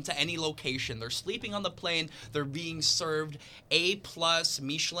take them to any location. They're sleeping on the plane. They're being served A+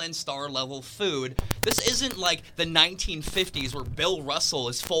 Michelin star level food. This isn't like the 1950s where Bill Russell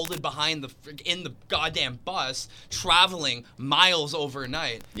is folded behind in the goddamn bus traveling miles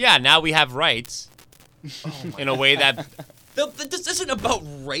overnight. Yeah, now we have rights in a way that This isn't about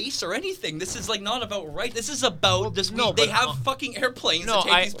race or anything. This is like not about right. This is about this. no, They but, have fucking airplanes no, to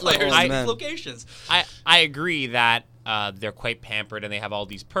take these players I- to man. these locations. I agree that they're quite pampered and they have all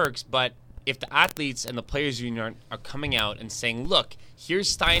these perks, but if the athletes and the players union are coming out and saying, look, here's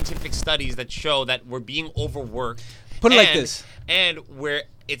scientific studies that show that we're being overworked. Put it like this. And where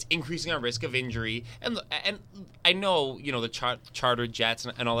it's increasing our risk of injury. And I know, the charter jets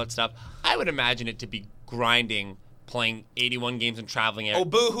and all that stuff. I would imagine it to be grinding, playing 81 games and traveling Oh,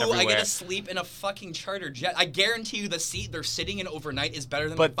 boo-hoo, I everywhere. get to sleep in a fucking charter jet. I guarantee you the seat they're sitting in overnight is better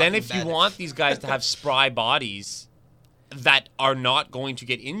than But my then fucking if bed. you want these guys to have spry bodies that are not going to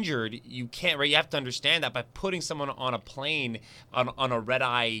get injured, you can't, right? You have to understand that by putting someone on a plane, on a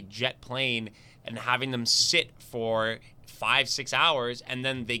red-eye jet plane, and having them sit for 5-6 hours, and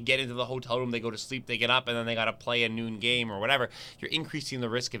then they get into the hotel room, they go to sleep, they get up, and then they got to play a noon game or whatever, you're increasing the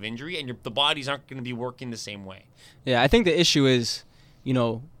risk of injury, and the bodies aren't going to be working the same way. Yeah, I think the issue is,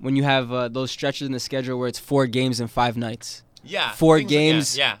 when you have those stretches in the schedule where it's 4 games in 5 nights. Yeah. 4 things like that,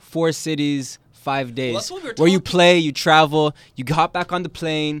 games, yeah. 4 cities, 5 days. that's what we were where you talking- play, you travel, you hop back on the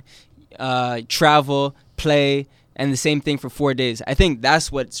plane, travel, play, and the same thing for 4 days. I think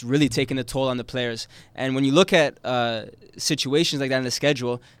that's what's really taking a toll on the players. And when you look at situations like that in the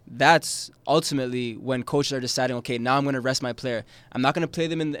schedule, that's ultimately when coaches are deciding, okay, now I'm going to rest my player. I'm not going to play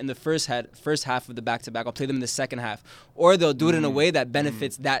them in the first half of the back-to-back. I'll play them in the second half. Or they'll do it in a way that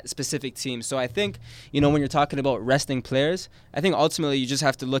benefits that specific team. So I think, when you're talking about resting players, I think ultimately you just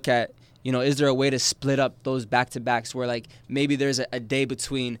have to look at, is there a way to split up those back-to-backs where, like, maybe there's a day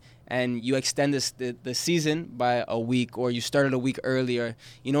between and you extend the season by a week, or you started a week earlier.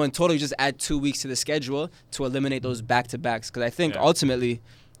 In total, you just add 2 weeks to the schedule to eliminate those back-to-backs. Because I think ultimately,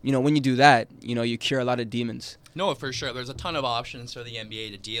 when you do that, you cure a lot of demons. No, for sure. There's a ton of options for the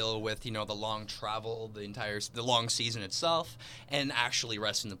NBA to deal with, the long travel, the long season itself, and actually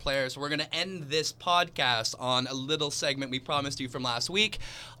resting the players. We're going to end this podcast on a little segment we promised you from last week.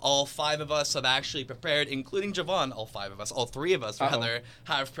 All 5 of us have actually prepared, including Javon, all 3 of us rather,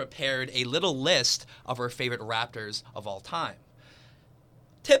 have prepared a little list of our favorite Raptors of all time.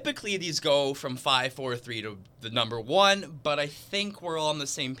 Typically, these go from 5, 4, 3 to the number 1, but I think we're all on the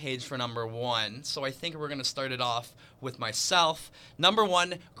same page for number 1. So I think we're going to start it off with myself. Number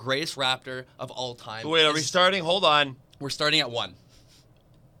 1, greatest Raptor of all time. Wait, are we starting? Hold on. We're starting at 1.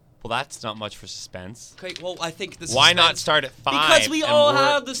 Well, that's not much for suspense. Okay, well, I think this is Why not start at 5? Because we and all work-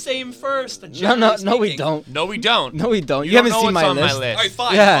 have the same first. No, we generally don't. No, we don't. No, we don't. You don't haven't know seen what's my on list. my list. All right,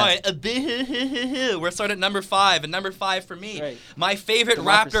 fine, Yeah. fine. We're starting at number 5, and number 5 for me, Right. my favorite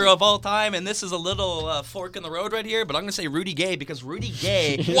Democracy. Raptor of all time, and this is a little fork in the road right here, but I'm going to say Rudy Gay, because Rudy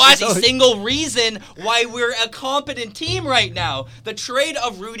Gay was the single reason why we're a competent team right now. The trade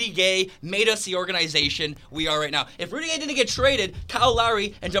of Rudy Gay made us the organization we are right now. If Rudy Gay didn't get traded, Kyle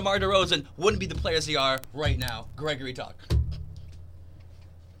Lowry and DeMar DeRozan wouldn't be the players they are right now. Gregory talk.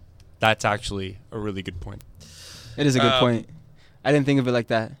 That's actually a really good point. It is a good point. I didn't think of it like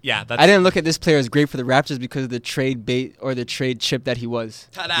that. Yeah, that's I didn't look at this player as great for the Raptors because of the trade bait or the trade chip that he was.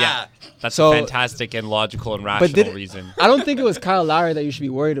 Ta-da! Yeah, that's So- a fantastic and logical and rational did- reason. I don't think it was Kyle Lowry that you should be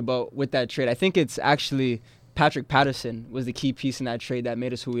worried about with that trade. I think it's actually Patrick Patterson was the key piece in that trade that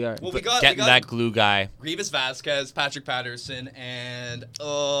made us who we are. Well, we got Getting that glue guy. Grievous Vasquez, Patrick Patterson, and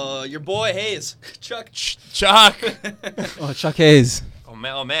your boy Hayes, Chuck. Chuck. Oh, Chuck Hayes.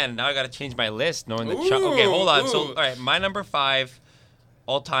 Oh man, now I got to change my list knowing that Chuck. Okay, hold on. So, all right, my number 5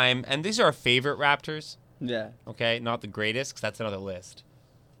 all time, and these are our favorite Raptors. Yeah. Okay, not the greatest, because that's another list.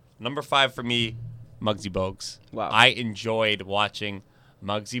 Number 5 for me, Muggsy Bogues. Wow. I enjoyed watching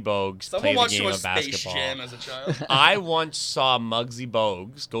Muggsy Bogues Someone play the watched game too much of Space basketball. Jam as a child. I once saw Muggsy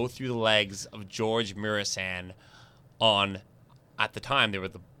Bogues go through the legs of George Murasan at the time, they were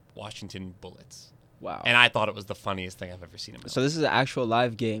the Washington Bullets. Wow. And I thought it was the funniest thing I've ever seen him. So this is an actual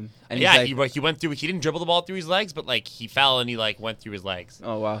live game. And Yeah, he's like, he went through. He didn't dribble the ball through his legs, but like he fell and he like went through his legs.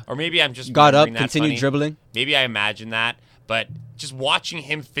 oh wow. Or maybe I'm just Got up, remembering that continued funny. dribbling. Maybe I imagine that, but just watching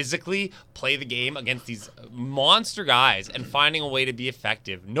him physically play the game against these monster guys and finding a way to be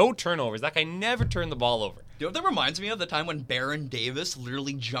effective. No turnovers. That guy never turned the ball over. You know what that reminds me of? The time when Baron Davis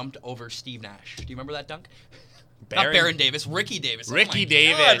literally jumped over Steve Nash. Do you remember that dunk? Not Baron Davis, Ricky Davis. Ricky oh my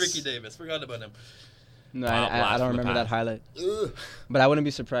Davis. God, Ricky Davis. Forgot about him. No, Wow, I blast don't from the remember that past. highlight. Ugh. But I wouldn't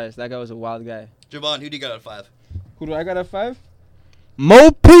be surprised. That guy was a wild guy. Javon, who do you got at 5? Who do I got at 5?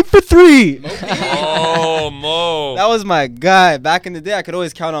 Mo Pete for 3. Oh, Mo. That was my guy. Back in the day, I could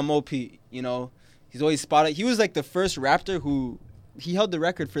always count on Mo Pete. You know, he's always spotted. He was like the first Raptor who he held the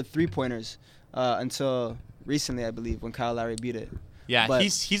record for 3-pointers until recently, I believe, when Kyle Lowry beat it. Yeah, But-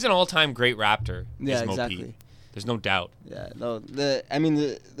 he's an all-time great Raptor. Yeah, is Mo exactly. Pete. There's no doubt. Yeah, no.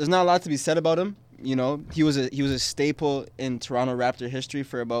 There's not a lot to be said about him. You know, he was a staple in Toronto Raptor history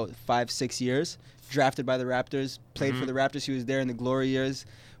for about 5-6 years. Drafted by the Raptors, played for the Raptors. He was there in the glory years,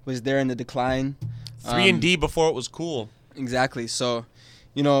 was there in the decline. 3-and-D before it was cool. Exactly. So,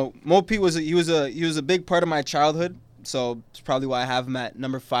 you know, Mo Pete was a big part of my childhood. So it's probably why I have him at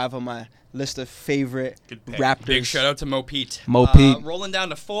number 5 on my list of favorite Good pick. Raptors. Big shout out to Mo Pete. Mo Pete. Rolling down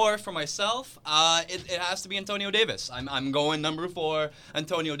to 4 for myself. It has to be Antonio Davis. I'm going number 4,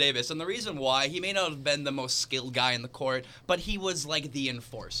 Antonio Davis. And the reason why, he may not have been the most skilled guy in the court, but he was like the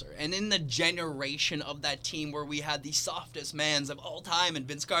enforcer. And in the generation of that team where we had the softest mans of all time in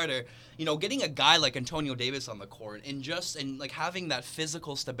Vince Carter, you know, getting a guy like Antonio Davis on the court and like having that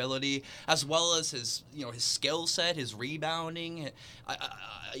physical stability as well as his skill set, his rebounding.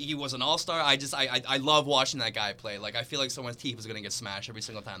 He was an all-star. I love watching that guy play. Like, I feel like someone's teeth was going to get smashed every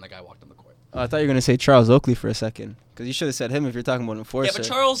single time that guy walked on the court. I thought you were going to say Charles Oakley for a second. Because you should have said him if you're talking about enforcer. Yeah, but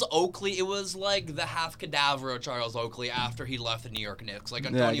Charles Oakley, it was like the half cadaver of Charles Oakley after he left the New York Knicks. Like, Yeah,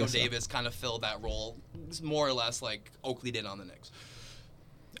 I Antonio guess so. Davis kind of filled that role more or less like Oakley did on the Knicks.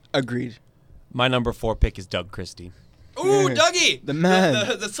 Agreed. My number 4 pick is Doug Christie. Ooh, Yeah. Dougie! The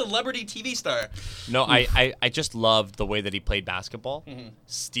man. The celebrity TV star. No, I just loved the way that he played basketball.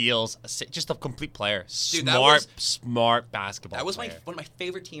 Steals, just a complete player. Dude, that was- Smart basketball That was player. one of my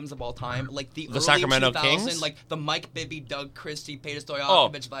favorite teams of all time. Like the early Sacramento 2000s, Kings? like the Mike Bibby, Doug Christie, Peter Oh,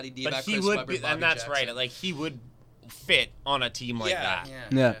 Stojakovic, Vlade Divac, but he Chris would Webber, be, Bobby and that's Jackson. right. Like he would fit on a team like that,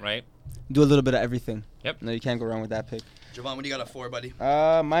 Yeah. right? Do a little bit of everything. Yep. No, you can't go wrong with that pick. Javon, what do you got at 4, buddy?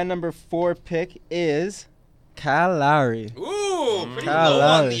 My number 4 pick is Kyle Lowry. Ooh, pretty Kyle low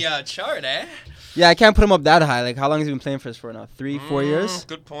on Lowry. the chart, eh? Yeah, I can't put him up that high. Like, how long has he been playing for us for now? 3-4 years?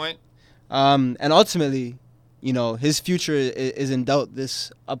 Good point. And ultimately, you know, his future is in doubt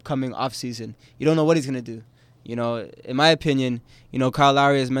this upcoming offseason. You don't know what he's going to do. You know, in my opinion, you know, Kyle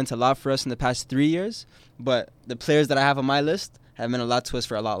Lowry has meant a lot for us in the past 3 years, but the players that I have on my list have meant a lot to us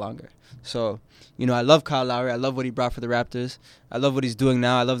for a lot longer. So, you know, I love Kyle Lowry. I love what he brought for the Raptors. I love what he's doing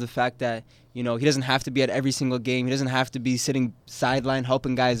now. I love the fact that, you know, he doesn't have to be at every single game. He doesn't have to be sitting sideline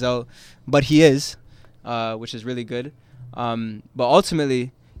helping guys out, but he is, which is really good. But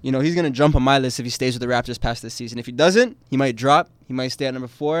ultimately, you know, he's going to jump on my list if he stays with the Raptors past this season. If he doesn't, he might drop. He might stay at number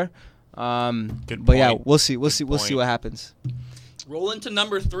 4. Good But yeah, point. we'll see. We'll Good see point. what happens. Rolling to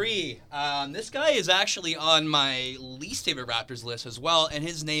number 3. This guy is actually on my least favorite Raptors list as well, and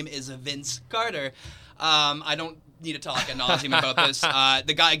his name is Vince Carter. I don't need to talk ad nauseum about this.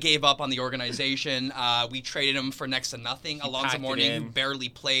 The guy gave up on the organization. We traded him for next to nothing. Alonzo packed it Mourning, in. who barely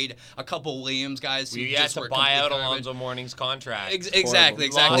played. A couple Williams guys who We had just to were buy out complete garbage. Alonzo Mourning's contract. Exactly.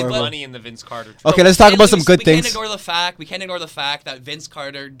 Lots of Horrible. money in the Vince Carter. trade. Okay, let's talk about some We good can't things. ignore the fact that Vince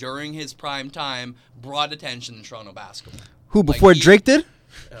Carter, during his prime time, brought attention to Toronto basketball. Who, before Drake did?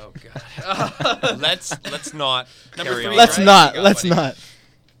 Oh God. Let's not Number carry 3, on. Let's right? not. You got Let's buddy. not.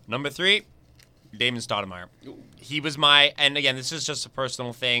 Number 3, Damon Stoudemire. He was my, and again, this is just a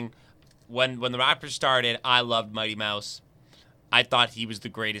personal thing. When the Raptors started, I loved Mighty Mouse. I thought he was the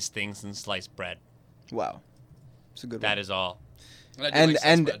greatest thing since sliced bread. Wow. It's a good That one. is all.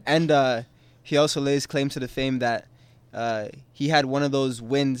 And he also lays claim to the fame that he had one of those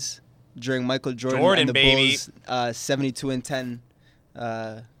wins during Michael Jordan and the baby. Bulls' 72-10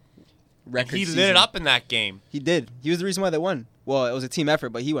 record He season. lit it up in that game. He did. He was the reason why they won. Well, it was a team effort,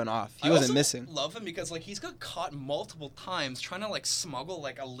 but he went off. He wasn't missing. I love him because like he's got caught multiple times trying to like smuggle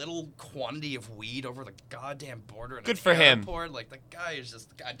like a little quantity of weed over the goddamn border. In Good an for him. airport. Like the guy is just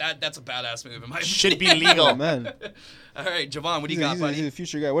that's a badass move in my Should be opinion. legal. Oh, man. All right, Javon, what do you got, He's buddy? a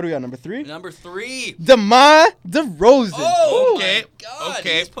future guy. What do we got, number 3? Number 3. DeMar DeRozan. Oh, Okay, my God.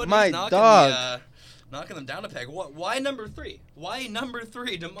 okay. He's putting, My he's knocking dog. knocking them down a peg. Why number 3? Why number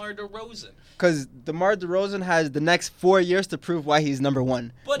 3, DeMar DeRozan? Because DeMar DeRozan has the next 4 years to prove why he's number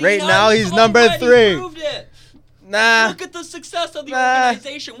 1. But Right now, he's number 3. Proved it. Nah. Look at the success of the Nah.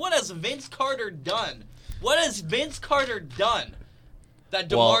 organization. What has Vince Carter done? What has Vince Carter done that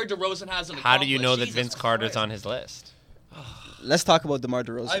DeMar DeRozan hasn't accomplished? How do you know that Jesus Vince Carter's Christ. on his list? Let's talk about DeMar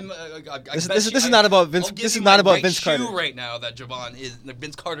DeRozan. I This bet is you- not about Vince- I'll give this you is not my about right Vince Carter. shoe right now that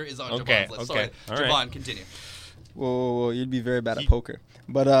Vince Carter is on Okay, Javon's list. okay, Sorry, all right. Javon, continue. Whoa, you'd be very bad at poker.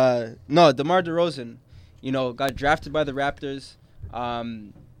 But no, DeMar DeRozan, got drafted by the Raptors.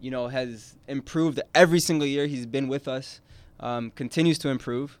 Has improved every single year he's been with us. Continues to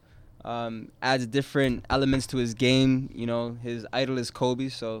improve. Adds different elements to his game. His idol is Kobe,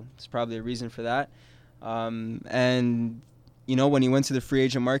 so it's probably a reason for that. And when he went to the free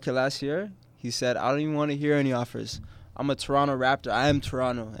agent market last year, he said, "I don't even want to hear any offers. I'm a Toronto Raptor. I am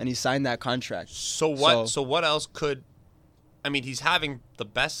Toronto," and he signed that contract. So what? So what else could? I mean, he's having the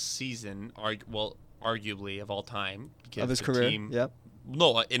best season, arguably of all time because Of his the career, Team, yep.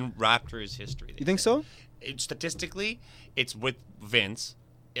 No, in Raptors history. You think so? Statistically, it's with Vince,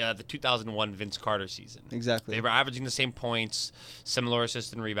 the 2001 Vince Carter season. Exactly. They were averaging the same points, similar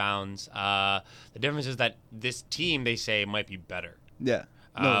assists and rebounds. The difference is that this team, they say, might be better. Yeah.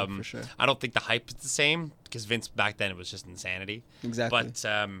 No, for sure. I don't think the hype is the same because Vince back then it was just insanity. Exactly. But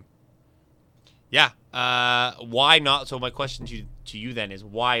why not? So my question to you then is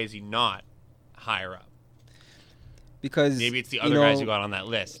why is he not higher up? Because Maybe it's the other guys who got on that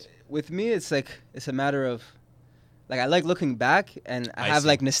list. With me, it's a matter of I like looking back and I have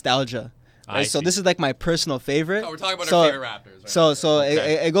see. nostalgia. I Right? So see. this is my personal favorite. Oh, we're talking about So- our favorite Raptors. Right? So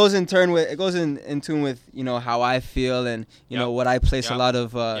Okay. it goes in tune with how I feel and Yep. what I place a Yep. lot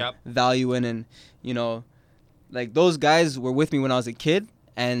of Yep. value in, and those guys were with me when I was a kid,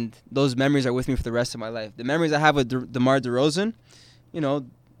 and those memories are with me for the rest of my life. The memories I have with DeMar DeRozan,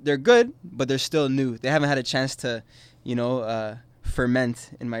 they're good, but they're still new. They haven't had a chance to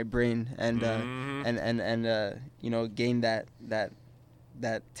ferment in my brain and gain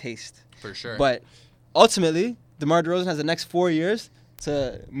that taste. For sure. But ultimately, DeMar DeRozan has the next 4 years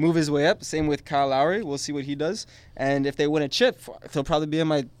to move his way up. Same with Kyle Lowry. We'll see what he does. And if they win a chip, he'll probably be in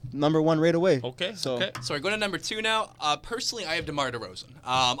my number 1 right away. Okay. So okay. So we're going to number 2 now. Personally, I have DeMar DeRozan.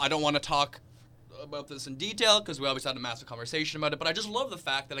 I don't want to talk about this in detail because we always had a massive conversation about it, but I just love the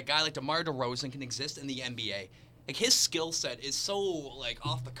fact that a guy like DeMar DeRozan can exist in the NBA. His skill set is so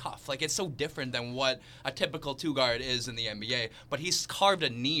off the cuff. It's so different than what a typical 2-guard is in the NBA. But he's carved a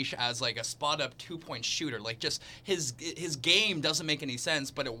niche as a spot-up 2-point shooter. Just his game doesn't make any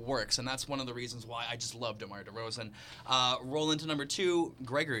sense, but it works, and that's one of the reasons why I just love DeMar DeRozan. Roll into number 2,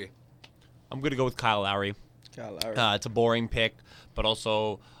 Gregory. I'm gonna go with Kyle Lowry. Kyle Lowry. It's a boring pick, but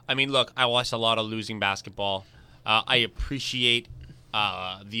also, I mean, look, I watched a lot of losing basketball. I appreciate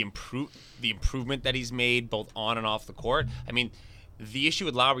the improvement that he's made both on and off the court. I mean, the issue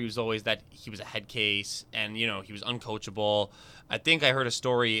with Lowry was always that he was a head case and he was uncoachable. I think I heard a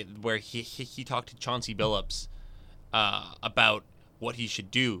story where he talked to Chauncey Billups about what he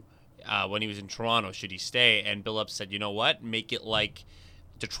should do when he was in Toronto. Should he stay? And Billups said, "You know what? Make it like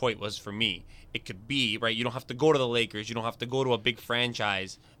Detroit was for me. It could be, right? You don't have to go to the Lakers. You don't have to go to a big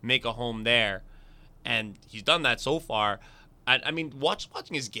franchise. Make a home there." And he's done that so far. I mean,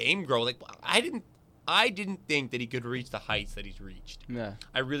 watching his game grow, I didn't think that he could reach the heights that he's reached. Yeah.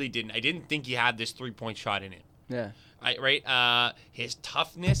 I really didn't. I didn't think he had this 3-point shot in him. Yeah. His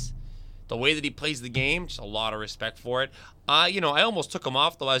toughness, the way that he plays the game, just a lot of respect for it. I almost took him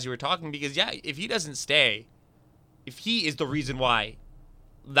off though as you were talking because if he doesn't stay, if he is the reason why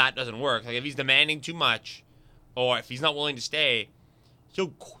that doesn't work, if he's demanding too much, or if he's not willing to stay,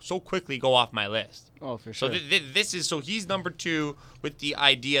 he'll so quickly go off my list. Oh, for sure. So he's number 2 with the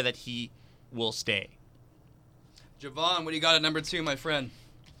idea that he will stay. Javon, what do you got at number 2, my friend?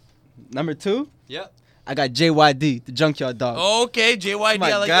 Number 2, Yep. I got JYD, the Junkyard Dog. Okay, JYD,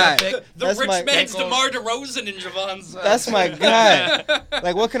 My I like guy. that pick. The That's rich my- man's DeMar DeRozan in Javon's. That's my guy.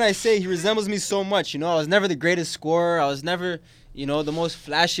 What can I say? He resembles me so much. I was never the greatest scorer. I was never, the most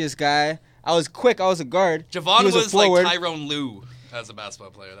flashiest guy. I was quick. I was a guard. Javon He was a forward. like Tyrone Lue as a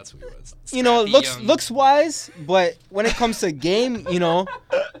basketball player. That's who he was. You know, Scrappy, young. looks wise, but when it comes to game,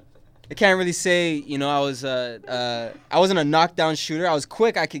 I can't really say, you know, I wasn't a knockdown shooter. I was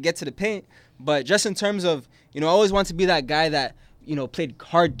quick. I could get to the paint. But just in terms of, you know, I always want to be that guy that, you know, played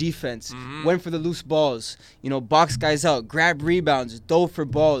hard defense, went for the loose balls, you know, box guys out, grabbed rebounds, dove for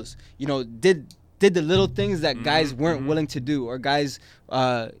balls, you know, did the little things that guys weren't willing to do, or guys,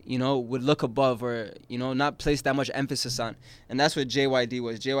 you know, would look above, or, you know, not place that much emphasis on. And that's what JYD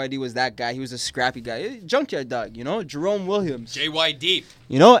was. JYD was that guy. He was a scrappy guy. Junkyard Dog, you know, Jerome Williams. JYD.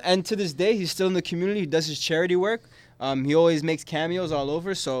 You know, and to this day, he's still in the community. He does his charity work. He always makes cameos all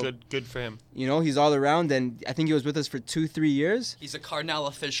over, so good for him. You know, he's all around, and I think he was with us for 2-3 years. He's a Cardinal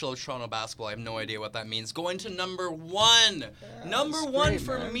official of Toronto basketball. I have no idea what that means. Going to number one. Number one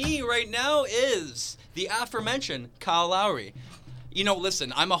for me right now is the aforementioned Kyle Lowry. You know,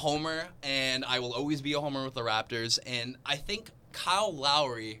 listen, I'm a homer, and I will always be a homer with the Raptors, and I think Kyle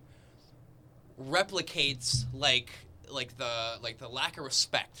Lowry replicates like the lack of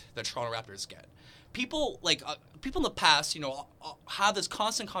respect that Toronto Raptors get. People in the past, you know, have this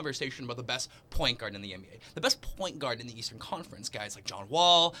constant conversation about the best point guard in the NBA, the best point guard in the Eastern Conference. Guys like John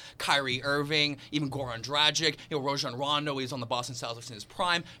Wall, Kyrie Irving, even Goran Dragic, you know, Rajon Rondo. He's on the Boston Celtics in his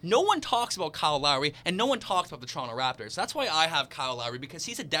prime. No one talks about Kyle Lowry, and no one talks about the Toronto Raptors. That's why I have Kyle Lowry, because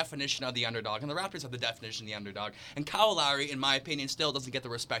he's a definition of the underdog, and the Raptors are the definition of the underdog. And Kyle Lowry, in my opinion, still doesn't get the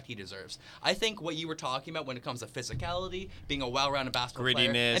respect he deserves. I think what you were talking about when it comes to physicality, being a well-rounded basketball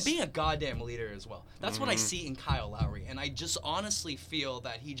player, and being a goddamn leader as well. That's what I see in Kyle Lowry, and I just honestly feel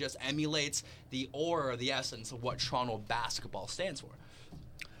that he just emulates the aura, the essence of what Toronto basketball stands for.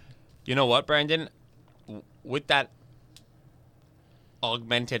 You know what, Brandon? With that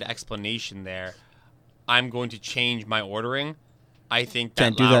augmented explanation there, I'm going to change my ordering. I think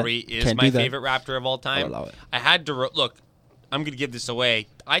that Lowry is my favorite Raptor of all time. I had to look. I'm going to give this away.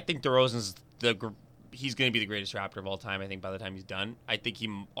 I think DeRozan's he's going to be the greatest Raptor of all time, I think, by the time he's done. I think he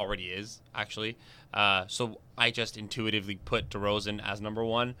already is, actually. So I just intuitively put DeRozan as number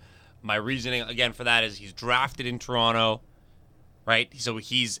one. My reasoning, again, for that is he's drafted in Toronto, right? So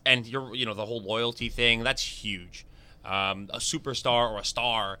the whole loyalty thing, that's huge. A superstar or a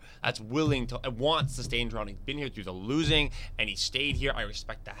star that's wants to stay in Toronto. He's been here through the losing, and he stayed here. I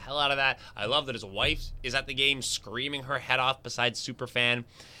respect the hell out of that. I love that his wife is at the game screaming her head off besides superfan.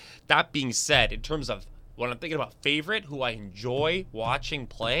 That being said, in terms of when I'm thinking about favorite, who I enjoy watching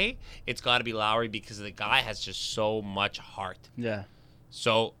play, it's got to be Lowry, because the guy has just so much heart. Yeah.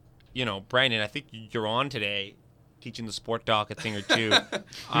 So, you know, Brandon, I think you're on today teaching the sport doc a thing or two.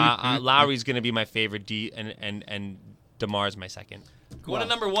 Lowry's going to be my favorite, and DeMar's my second. Going to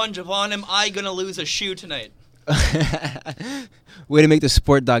number one, Javon, am I going to lose a shoe tonight? Way to make the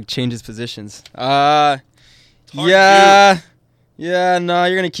sport doc change his positions. Yeah, no,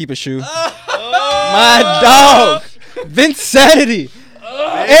 you're going to keep a shoe. My dog. Vinsanity.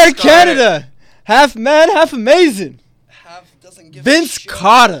 Air Canada. Half man, half amazing. Vince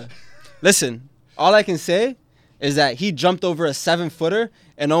Carter. Listen, all I can say is that he jumped over a 7-footer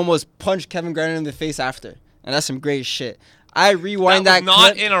and almost punched Kevin Garnett in the face after. And that's some great shit. I rewind that was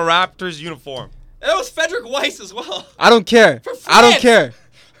not in a Raptors uniform. That was Frederick Weiss as well. I don't care. I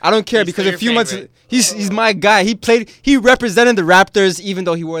don't care because a few months he's my guy. He represented the Raptors even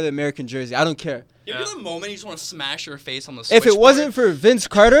though he wore the American jersey. I don't care. You know the moment you just want to smash your face on the switchboard? If it wasn't for Vince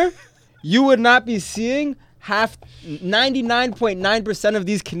Carter, you would not be seeing 99.9% of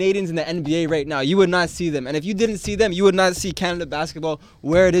these Canadians in the NBA right now. You would not see them. And if you didn't see them, you would not see Canada basketball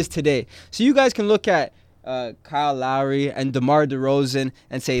where it is today. So you guys can look at Kyle Lowry and DeMar DeRozan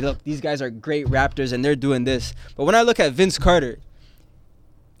and say, look, these guys are great Raptors and they're doing this. But when I look at Vince Carter,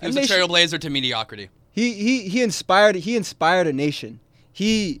 he was a trailblazer to mediocrity. He inspired a nation.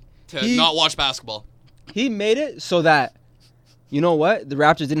 He not watch basketball. He made it so that, you know what, the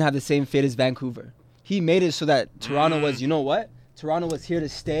Raptors didn't have the same fate as Vancouver. He made it so that Toronto was, you know what, Toronto was here to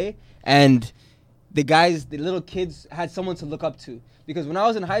stay, and the little kids had someone to look up to. Because when I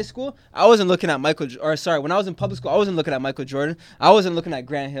was in high school, I wasn't looking at when I was in public school, I wasn't looking at Michael Jordan. I wasn't looking at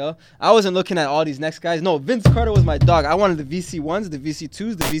Grant Hill. I wasn't looking at all these next guys. No, Vince Carter was my dog. I wanted the VC1s, the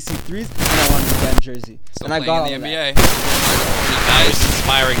VC2s, the VC3s, and I wanted the damn jersey. Still and I got in the NBA. Guys,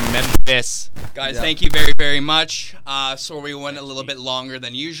 inspiring Memphis. Guys, thank you very, very much. So we went a little bit longer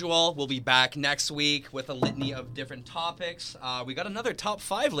than usual. We'll be back next week with a litany of different topics. We got another top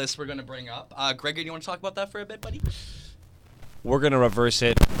 5 list we're going to bring up. Gregory, do you want to talk about that for a bit, buddy? We're going to reverse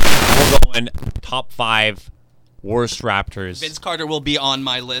it. We're going top 5 worst Raptors. Vince Carter will be on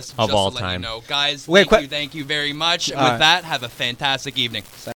my list of just all to let time. you know. Guys, thank you very much. With that, have a fantastic evening.